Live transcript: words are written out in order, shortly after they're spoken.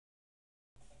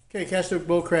Okay, Cashtook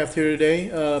Bowcraft here today.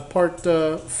 Part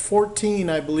 14,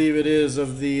 I believe it is,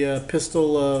 of the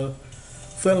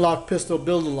flintlock pistol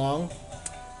build-along.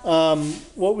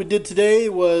 What we did today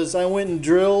was I went and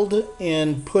drilled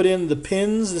and put in the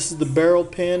pins. This is the barrel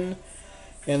pin,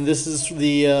 and this is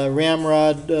the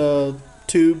ramrod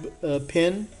tube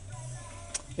pin,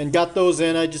 and got those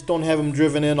in. I just don't have them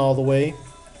driven in all the way.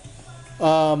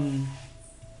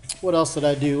 What else did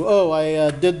I do? Oh,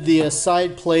 I did the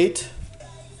side plate.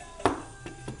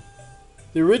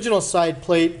 The original side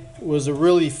plate was a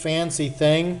really fancy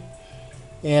thing,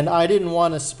 and I didn't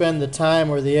want to spend the time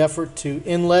or the effort to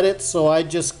inlet it, so I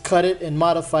just cut it and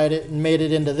modified it and made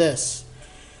it into this.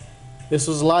 This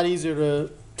was a lot easier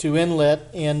to inlet,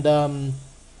 and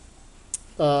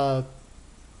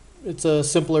it's a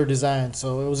simpler design,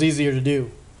 so it was easier to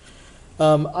do.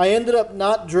 I ended up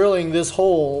not drilling this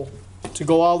hole to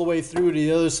go all the way through to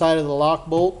the other side of the lock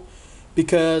bolt,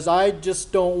 because I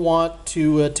just don't want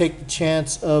to take the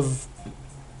chance of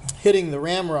hitting the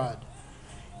ramrod.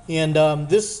 And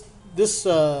this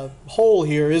hole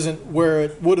here isn't where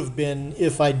it would have been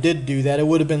if I did do that. It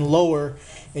would have been lower,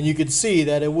 and you could see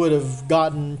that it would have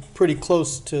gotten pretty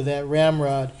close to that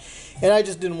ramrod. And I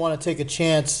just didn't want to take a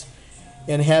chance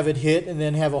and have it hit and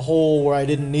then have a hole where I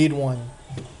didn't need one.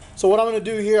 So what I'm going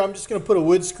to do here, I'm just going to put a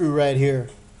wood screw right here.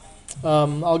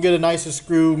 I'll get a nicer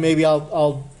screw. Maybe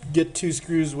I'll get 2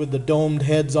 screws with the domed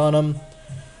heads on them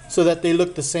so that they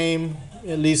look the same,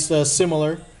 at least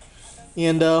similar,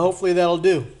 and hopefully that'll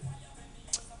do.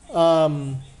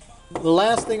 The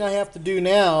last thing I have to do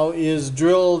now is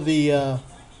drill the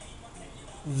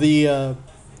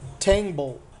tang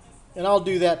bolt, and I'll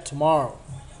do that tomorrow.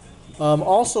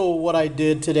 Also, what I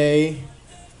did today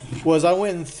was I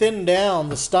went and thinned down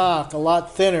the stock a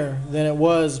lot thinner than it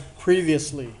was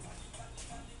previously.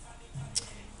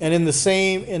 And in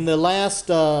the last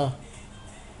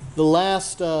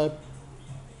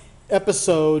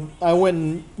episode, I went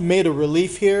and made a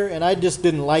relief here, and I just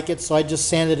didn't like it, so I just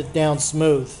sanded it down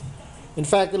smooth. In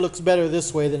fact, it looks better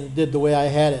this way than it did the way I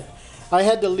had it. I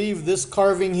had to leave this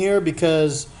carving here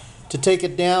because to take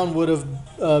it down would have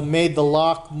made the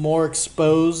lock more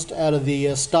exposed out of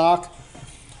the stock.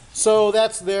 So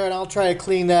that's there, and I'll try to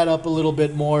clean that up a little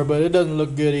bit more, but it doesn't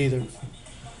look good either.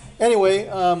 Anyway,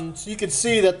 so you can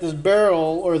see that this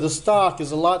barrel or the stock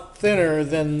is a lot thinner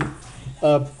than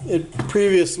it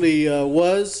previously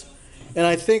was, and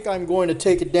I think I'm going to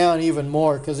take it down even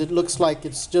more because it looks like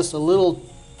it's just a little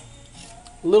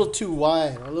too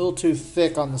wide, a little too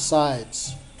thick on the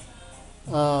sides.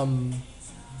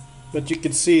 But you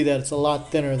can see that it's a lot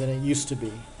thinner than it used to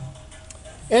be.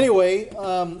 Anyway,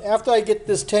 after I get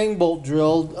this tang bolt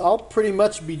drilled, I'll pretty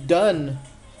much be done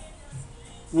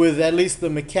with at least the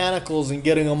mechanicals and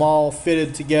getting them all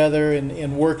fitted together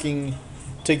and working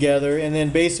together. And then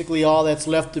basically all that's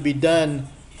left to be done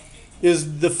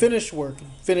is the finish work.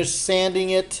 Finish sanding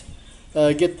it,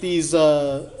 get these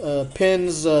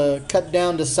pins cut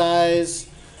down to size,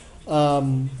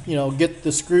 you know, get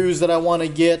the screws that I want to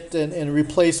get and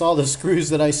replace all the screws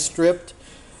that I stripped.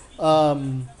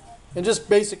 And just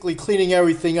basically cleaning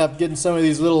everything up, getting some of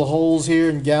these little holes here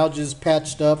and gouges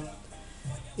patched up,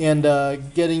 and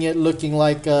getting it looking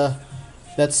like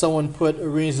that someone put a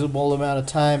reasonable amount of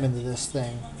time into this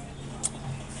thing.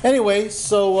 Anyway,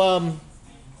 so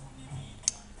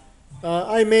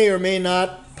I may or may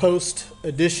not post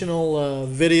additional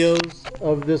videos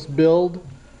of this build.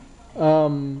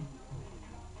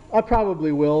 I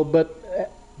probably will, but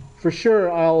for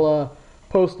sure I'll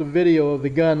post a video of the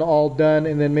gun all done,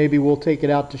 and then maybe we'll take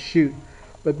it out to shoot.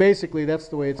 But basically that's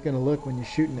the way it's going to look when you're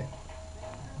shooting it.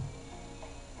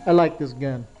 I like this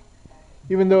gun.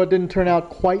 Even though it didn't turn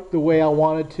out quite the way I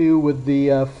wanted to with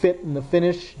the fit and the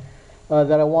finish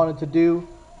that I wanted to do,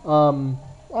 I'm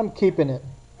keeping it.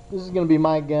 This is going to be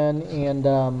my gun,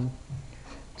 and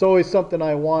it's always something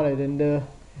I wanted. And if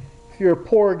you're a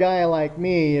poor guy like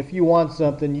me, if you want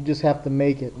something, you just have to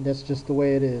make it, and that's just the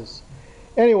way it is.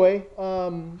 Anyway,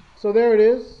 so there it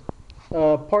is,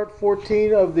 part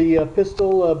 14 of the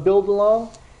pistol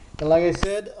build-along. And like I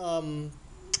said,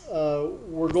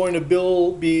 we're going to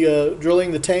be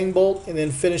drilling the tang bolt and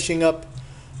then finishing up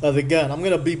the gun. I'm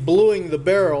going to be bluing the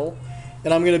barrel,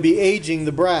 and I'm going to be aging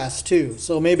the brass too.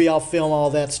 So maybe I'll film all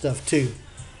that stuff too.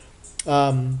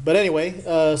 But anyway,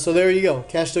 so there you go.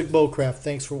 Cashtook Bowcraft.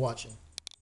 Thanks for watching.